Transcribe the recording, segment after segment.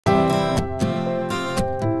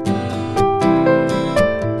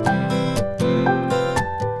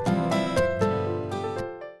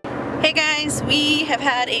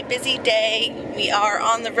a busy day. We are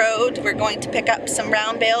on the road. We're going to pick up some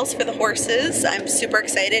round bales for the horses. I'm super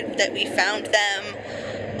excited that we found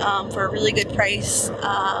them for a really good price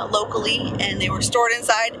locally, and they were stored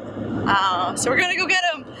inside. So we're gonna go get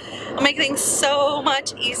them. It'll make things so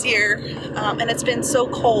much easier, and it's been so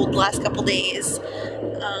cold the last couple days.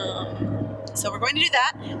 So we're going to do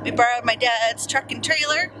that. We borrowed my dad's truck and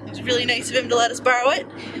trailer. It was really nice of him to let us borrow it.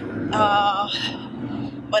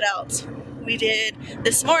 What else? We did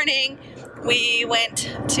this morning. We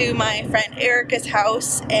went to my friend Erica's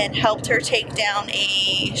house and helped her take down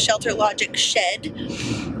a Shelter Logic shed,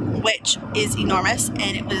 which is enormous,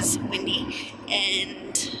 and it was windy, and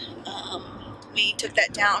we took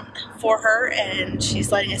that down for her, and she's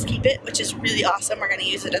letting us keep it, which is really awesome. We're going to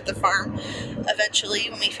use it at the farm eventually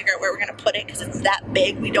when we figure out where we're going to put it, because it's that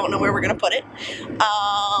big. We don't know where we're going to put it.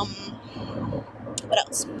 What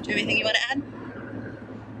else? Do you have anything you want to add?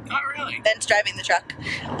 Not really. Ben's driving the truck.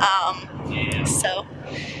 Yeah. So,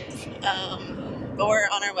 but we're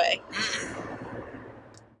on our way.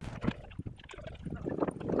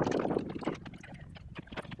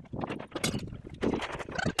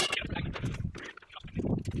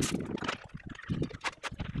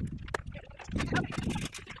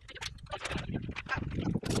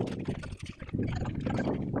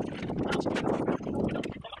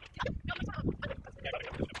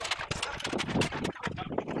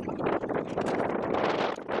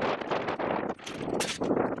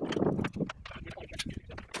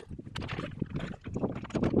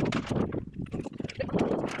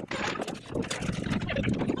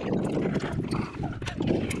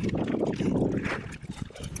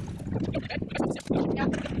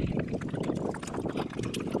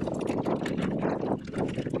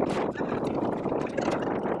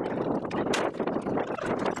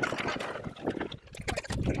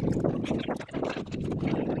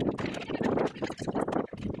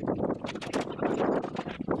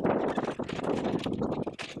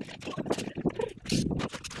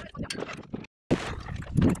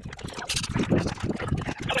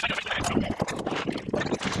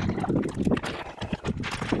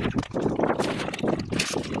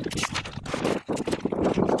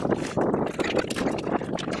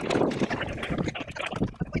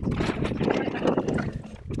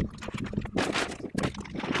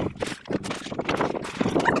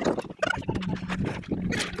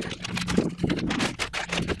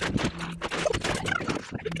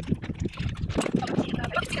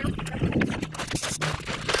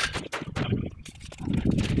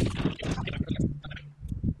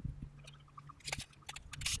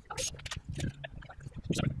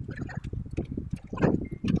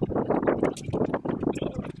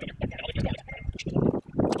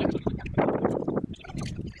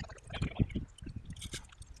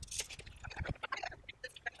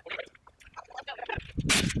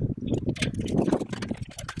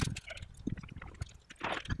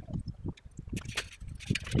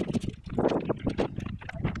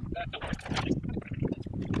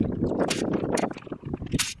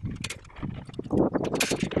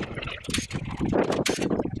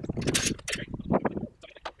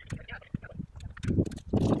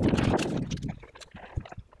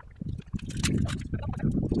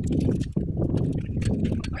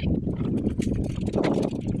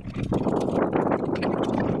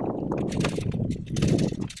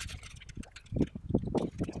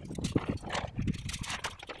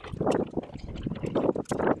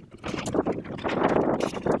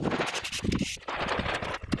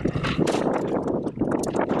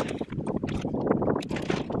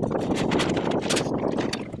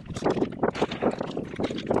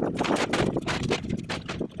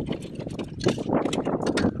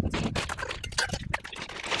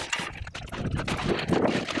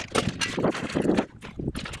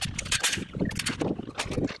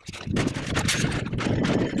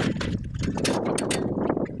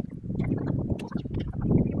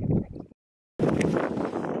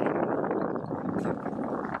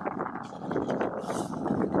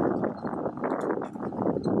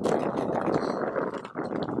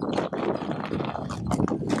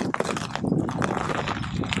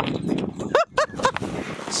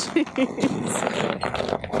 Jeez.